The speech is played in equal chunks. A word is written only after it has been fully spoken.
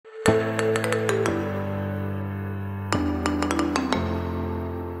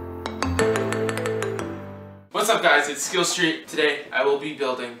up guys, it's Skill Street. Today I will be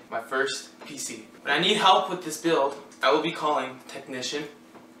building my first PC. When I need help with this build, I will be calling technician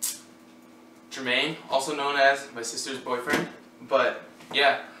Jermaine, also known as my sister's boyfriend. But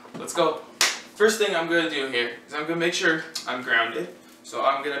yeah, let's go. First thing I'm going to do here is I'm going to make sure I'm grounded. So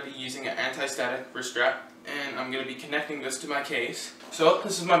I'm going to be using an anti-static wrist strap, and I'm going to be connecting this to my case. So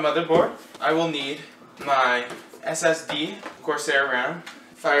this is my motherboard. I will need my SSD, Corsair RAM,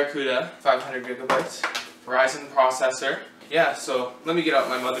 FireCuda, 500 gigabytes, Ryzen processor. Yeah, so let me get out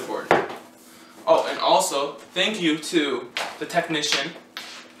my motherboard. Oh, and also, thank you to the technician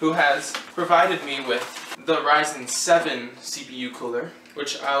who has provided me with the Ryzen 7 CPU cooler,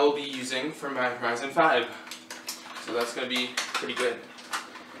 which I will be using for my Ryzen 5. So that's going to be pretty good.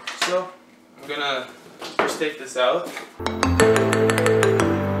 So, I'm going to first take this out.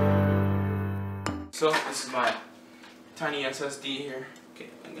 So, this is my tiny SSD here. Okay,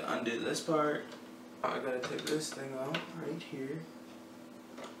 I'm going to undo this part. I gotta take this thing out right here.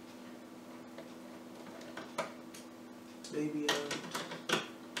 Baby out.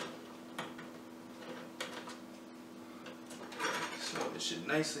 So it should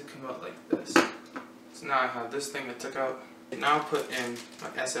nicely come out like this. So now I have this thing I took out. Now I'll put in my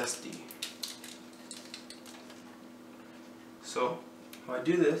SSD. So when I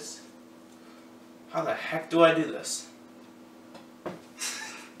do this, how the heck do I do this?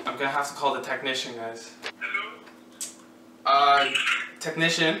 I'm gonna have to call the technician, guys. Hello?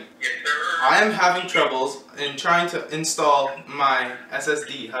 Technician? Yes, sir. I am having troubles in trying to install my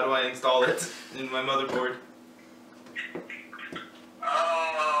SSD. How do I install it in my motherboard?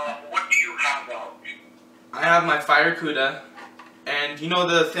 What do you have out? I have my FireCuda, and you know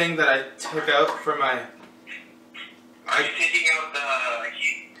the thing that I took out for my... Are you taking out the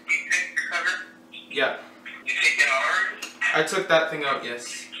heat sink cover? Yeah. You taking ours? I took that thing out,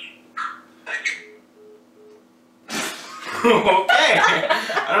 yes. Thank you. Okay.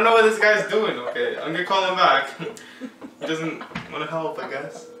 I don't know what this guy's doing. Okay, I'm gonna call him back. He doesn't want to help, I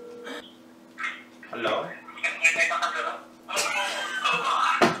guess. Hello?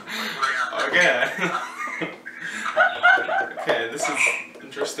 Okay. Okay, this is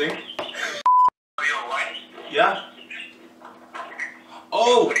interesting. Are you alright? Yeah.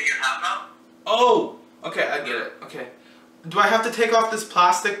 Oh. What do you have now? Oh. Okay, I get it. Okay. Do I have to take off this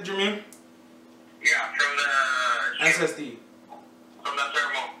plastic, Jermaine? Yeah, from the SSD. From the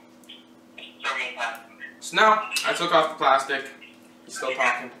thermal pad. So now I took off the plastic. He's still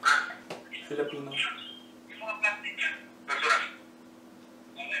talking. Filipino. That's right.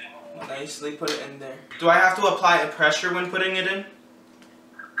 Nicely put it in there. Do I have to apply a pressure when putting it in?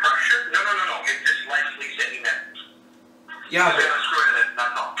 Pressure? No. It's just lightly sitting there. Yeah, You're gonna screw it in,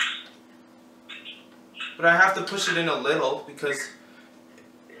 that's all. but I have to push it in a little because...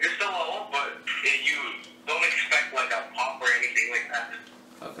 Just a little, but you don't expect like a pop or anything like that.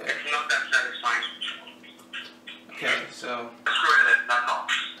 Okay. It's not that satisfying. Okay, so... Screw it in, that's all.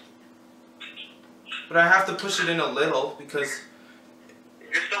 But I have to push it in a little because...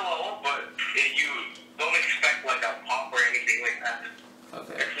 Just a little, but you don't expect like a pop or anything like that.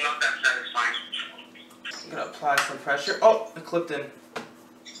 Okay. It's not that satisfying. I'm gonna apply some pressure. Oh, it clipped in.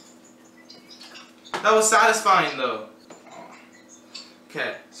 That was satisfying though.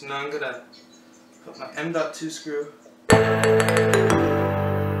 Okay, so now I'm gonna put my M.2 screw.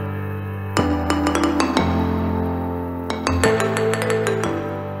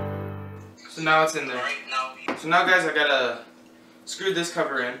 So now it's in there. So now guys, I gotta screw this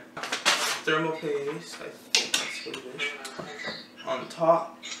cover in. Thermal paste, I think that's what it is. On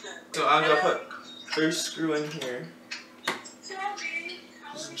top. So I'm gonna put first screw in here.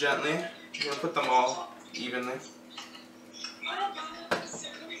 Just gently. I'm gonna put them all evenly.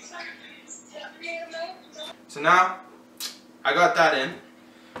 So now I got that in.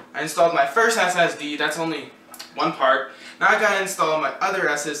 I installed my first SSD. That's only one part. Now I gotta install my other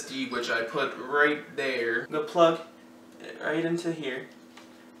SSD, which I put right there. I'm gonna plug it right into here.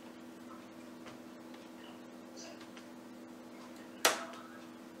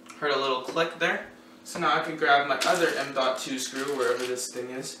 Heard a little click there. So now I can grab my other M.2 screw, wherever this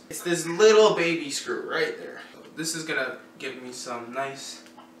thing is. It's this little baby screw right there. This is gonna give me some nice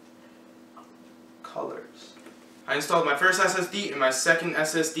colors. I installed my first SSD and my second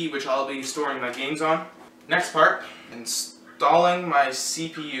SSD, which I'll be storing my games on. Next part, installing my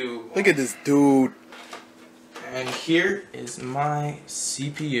CPU. Look at this dude. And here is my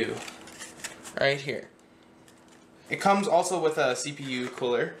CPU. Right here. It comes also with a CPU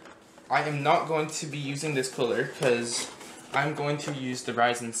cooler. I am not going to be using this cooler because I'm going to use the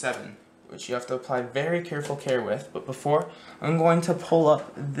Ryzen 7, which you have to apply very careful care with. But before, I'm going to pull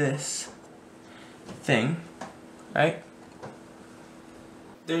up this thing right?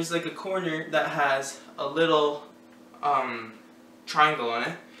 There's like a corner that has a little triangle on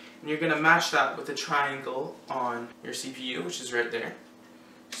it, and you're gonna match that with the triangle on your CPU, which is right there.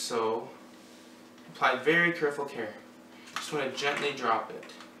 So apply very careful care. Just want to gently drop it.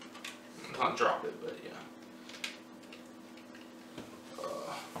 Not drop it, but yeah.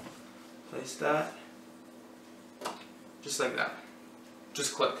 Place that. Just like that.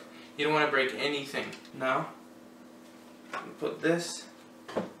 Just click. You don't want to break anything. Now, put this.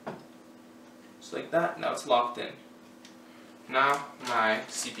 Just like that. Now it's locked in. Now my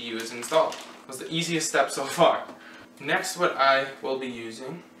CPU is installed. It was the easiest step so far. Next, what I will be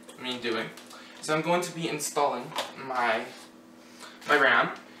doing, is I'm going to be installing my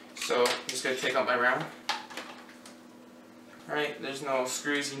RAM. So I'm just going to take out my RAM. Alright, there's no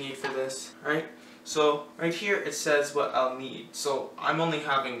screws you need for this. Alright, so right here it says what I'll need. So I'm only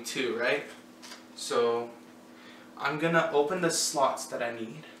having 2, right? So I'm going to open the slots that I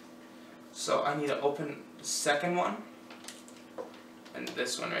need. So I need to open the second one and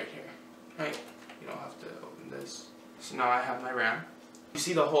this one right here. Right? You don't have to open this. So now I have my RAM. You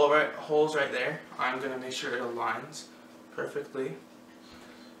see the holes right there? I'm going to make sure it aligns perfectly.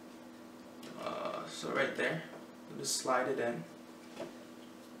 So right there, I'll just slide it in.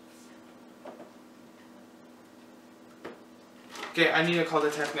 Okay, I need to call the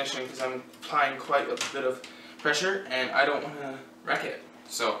technician because I'm applying quite a bit of pressure and I don't want to wreck it.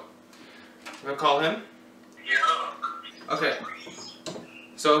 So, I'm going to call him. Yeah. Okay.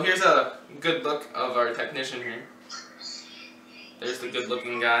 So here's a good look of our technician here. There's the good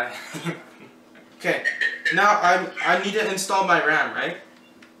looking guy. Okay, now I need to install my RAM, right?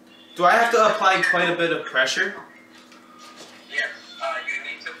 Do I have to apply quite a bit of pressure? Yes, you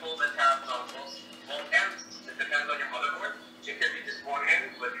need to pull the tabs on both ends. It depends on your motherboard. It could be just one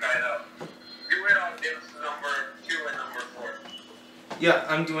end, but try to do it on this number 2 and number 4. Yeah,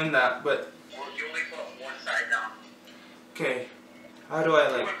 I'm doing that, but... Well, you only put one side down. Okay, how do I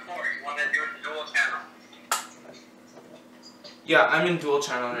 2 like... and 4, you want to do it dual channel. Yeah, I'm in dual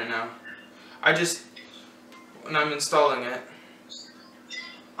channel right now. When I'm installing it,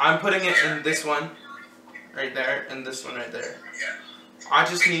 I'm putting it in this one right there and this one right there. Yeah. I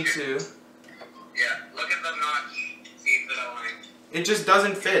just need to... Yeah, look at the notch, see if it aligns. It just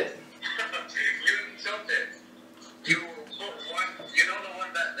doesn't fit. You tilt it. You put one, you know the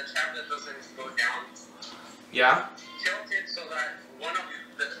one that the tab that doesn't go down? Yeah? Tilt it so that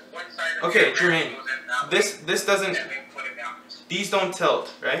one side of Okay, the Jermaine, this doesn't... and then put it down. These don't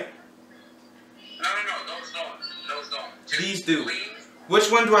tilt, right? No, those don't. Just These do. lean. Which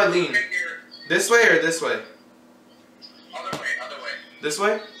one do I lean? This way or this way? Other way. This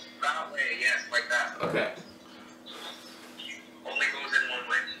way? That way, yes, like that. Okay. Only goes in one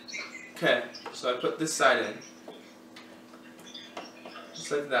way. Okay, so I put this side in.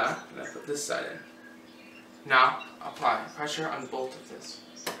 Just like that, and I put this side in. Now, apply pressure on both of this.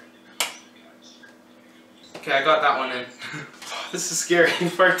 Okay, I got that one in. This is scary,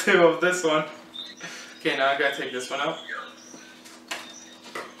 part 2 of this one. Okay, now I gotta take this one out.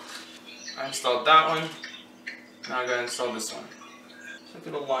 I installed that one. Now I gotta install this one. So I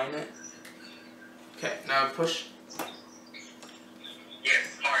can align it. Okay, now push.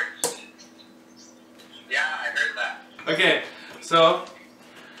 Yes, hard. Yeah, I heard that. Okay, so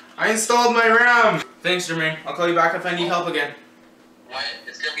I installed my RAM. Thanks, Jermaine. I'll call you back if I need help again. What?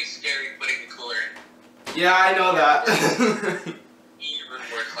 It's gonna be scary putting the cooler in. Yeah, I know that. Even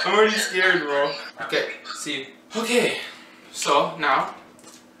worse. Like I'm already scared, bro. Okay, see you. Okay, so now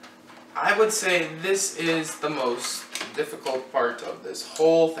I would say this is the most difficult part of this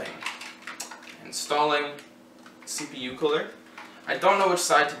whole thing. Installing CPU cooler. I don't know which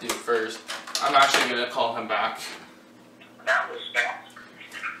side to do first. I'm actually gonna call him back. That was fast.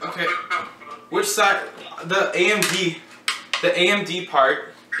 Okay. Which side? The AMD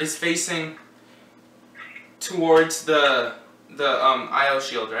part is facing towards the IO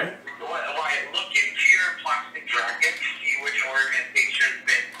shield, right? Why? Look into your plastic bracket, see which orientation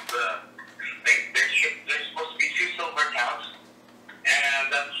fits the thing. There's supposed to be 2 silver tabs, and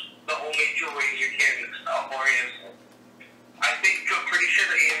that's the only 2 ways you can orient it. I think I'm pretty sure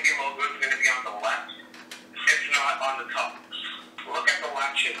the AMD logo is going to be on the left, if not on the top. Look at the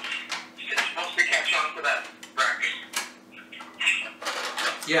latches. It's supposed to catch on to that bracket.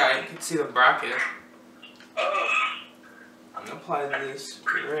 Yeah, you can see the bracket. I'm gonna apply this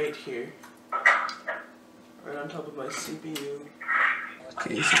right here, right on top of my CPU.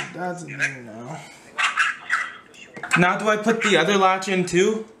 Okay, so that's in there now. Now, do I put the other latch in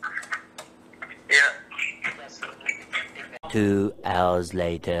too? Yeah. 2 hours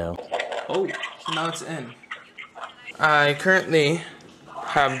later. Oh, so now it's in. I currently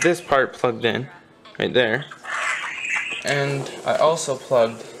have this part plugged in right there, and I also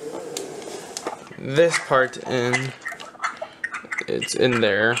plugged this part in. It's in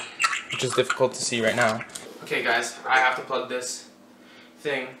there, which is difficult to see right now. Okay guys, I have to plug this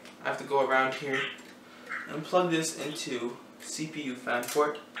thing. I have to go around here and plug this into CPU fan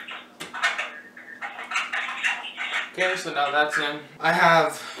port. Okay, so now that's in. I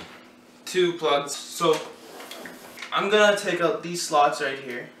have 2 plugs, so I'm gonna take out these slots right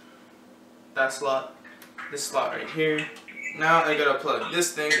here. That slot, this slot right here. Now I gotta plug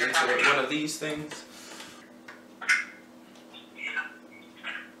this thing into one of these things.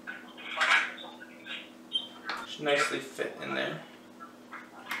 Should nicely fit in there.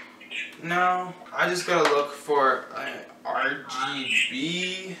 Now I just gotta look for an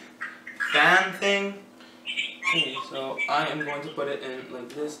RGB fan thing. Okay, so I am going to put it in like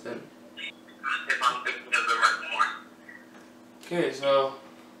this then. Okay, so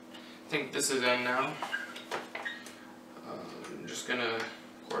I think this is in now. I'm just gonna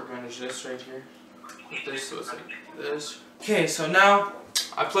cord manage this right here. Put this so it's like this. Okay, so now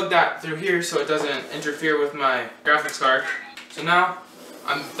I plugged that through here so it doesn't interfere with my graphics card. So now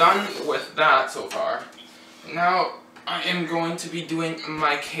I'm done with that so far. Now I am going to be doing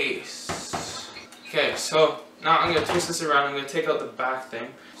my case. Okay, so now I'm going to twist this around. I'm going to take out the back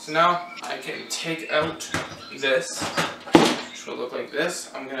thing. So now I can take out this, which will look like this.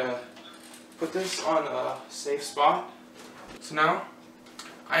 I'm going to put this on a safe spot. So now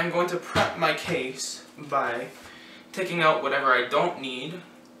I'm going to prep my case by taking out whatever I don't need.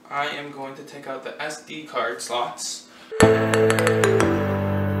 I am going to take out the SD card slots.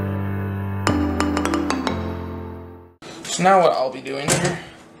 So now what I'll be doing here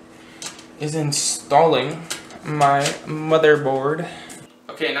is installing my motherboard.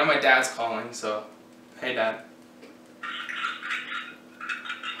 Okay, now my dad's calling, so hey Dad.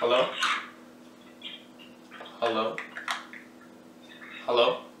 Hello? Hello?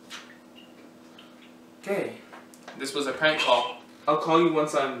 Hello? Okay, this was a prank call. I'll call you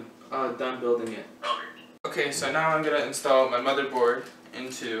once I'm done building it. Okay, so now I'm gonna install my motherboard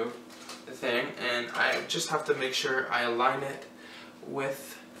into the thing, and I just have to make sure I align it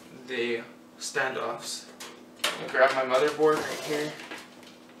with the standoffs. I'm gonna grab my motherboard right here.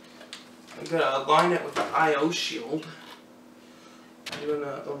 I'm gonna align it with the I/O shield. I'm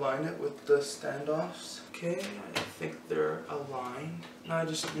gonna align it with the standoffs. Okay, I think they're aligned. Now I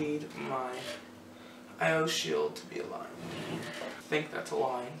just need my I/O shield to be aligned. I think that's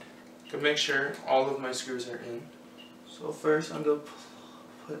aligned. To make sure all of my screws are in. So first I'm gonna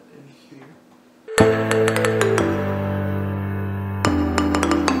put in here.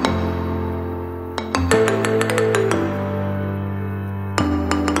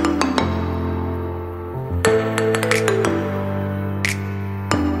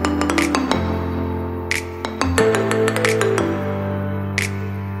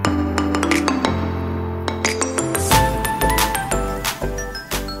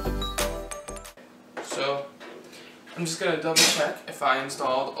 I'm just going to double check if I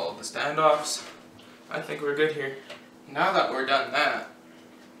installed all the standoffs. I think we're good here. Now that we're done that,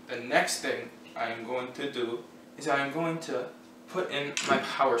 the next thing I'm going to do is I'm going to put in my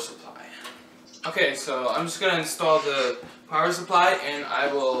power supply. Okay, so I'm just going to install the power supply and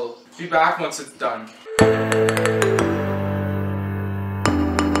I will be back once it's done.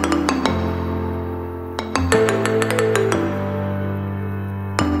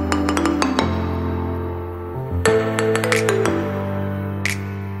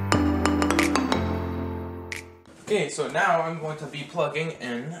 Okay, so now I'm going to be plugging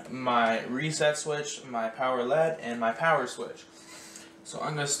in my reset switch, my power LED, and my power switch. So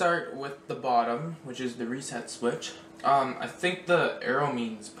I'm going to start with the bottom, which is the reset switch. I think the arrow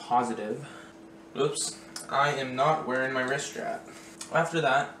means positive. Oops, I am not wearing my wrist strap. After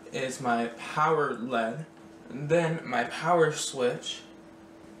that is my power LED, and then my power switch.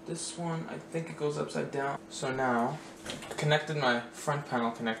 This one, I think it goes upside down. So now, I connected my front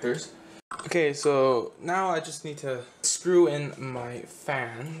panel connectors. Okay, so now I just need to screw in my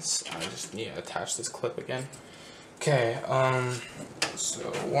fans. I just need to attach this clip again. Okay, so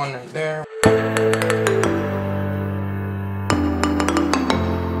one right there.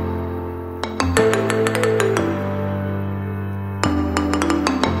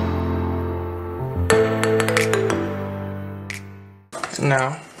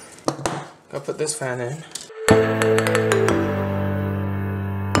 Now, I'll put this fan in.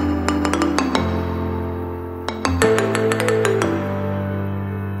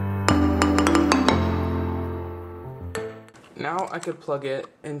 Now I could plug it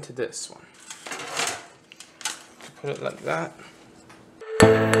into this one. put it like that.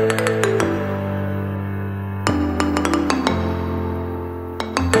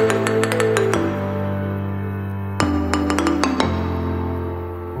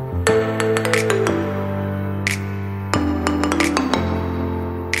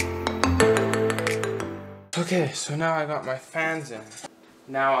 Okay, so now I got my fans in.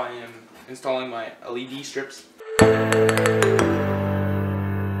 Now I am installing my LED strips.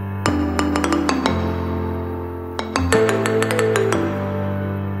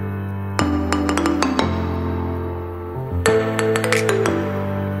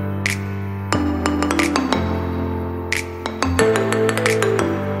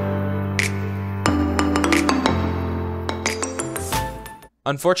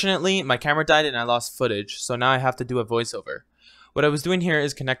 Unfortunately, my camera died and I lost footage, so now I have to do a voiceover. What I was doing here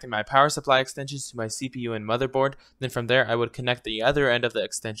is connecting my power supply extensions to my CPU and motherboard, then from there I would connect the other end of the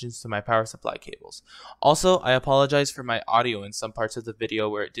extensions to my power supply cables. Also, I apologize for my audio in some parts of the video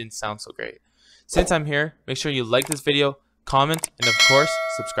where it didn't sound so great. Since I'm here, make sure you like this video, comment, and of course,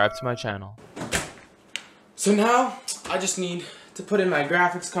 subscribe to my channel. So now, I just need to put in my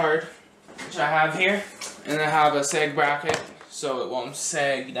graphics card, which I have here, and I have a sag bracket, so it won't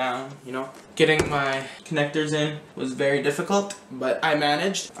sag down, you know. Getting my connectors in was very difficult, but I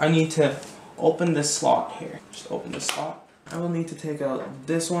managed. I need to open this slot here. Just open the slot. I will need to take out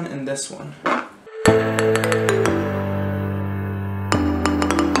this one and this one.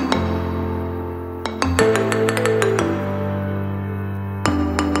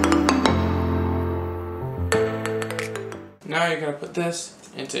 Now you're gonna put this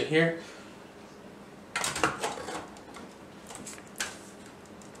into here.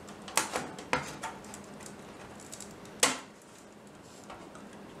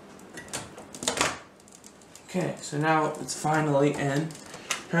 Okay, so now it's finally in.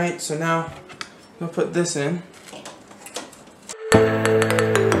 Right, so now I'm gonna put this in.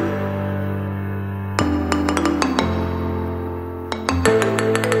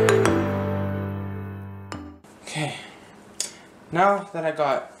 Okay, now that I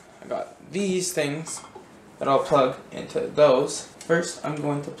got these things that I'll plug into those. First, I'm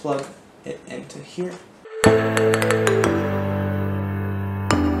going to plug it into here.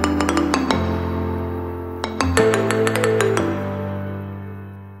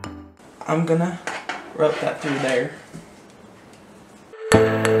 I'm gonna route that through there.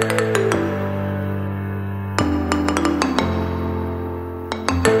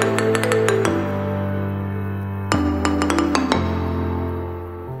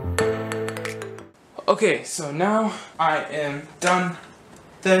 Okay, so now I am done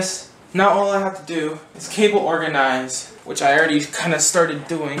this. Now all I have to do is cable organize, which I already kind of started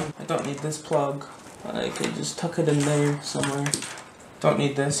doing. I don't need this plug. I could just tuck it in there somewhere. Don't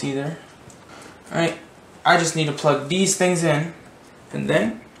need this either. Alright, I just need to plug these things in, and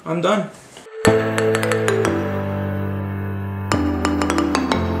then I'm done.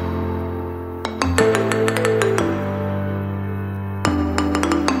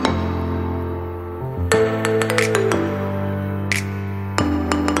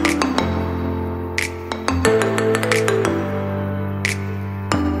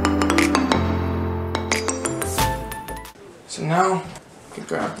 So now, I can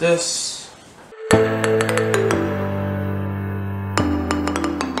grab this.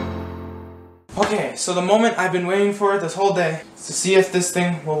 Okay, so the moment I've been waiting for this whole day is to see if this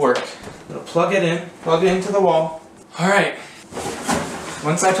thing will work. I'm gonna plug it into the wall. Alright,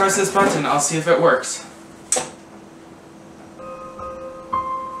 once I press this button, I'll see if it works.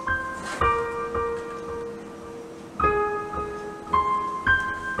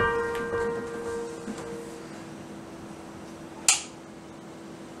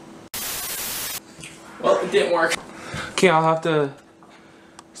 Well, it didn't work. Okay, I'll have to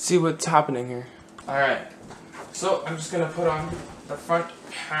see what's happening here. Alright, so I'm just gonna put on the front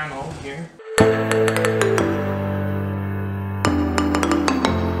panel here.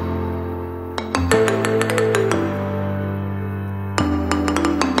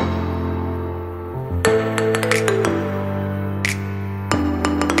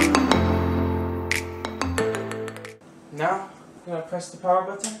 Now, I'm gonna press the power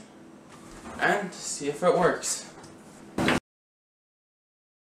button and see if it works.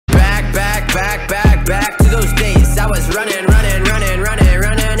 Back to those days.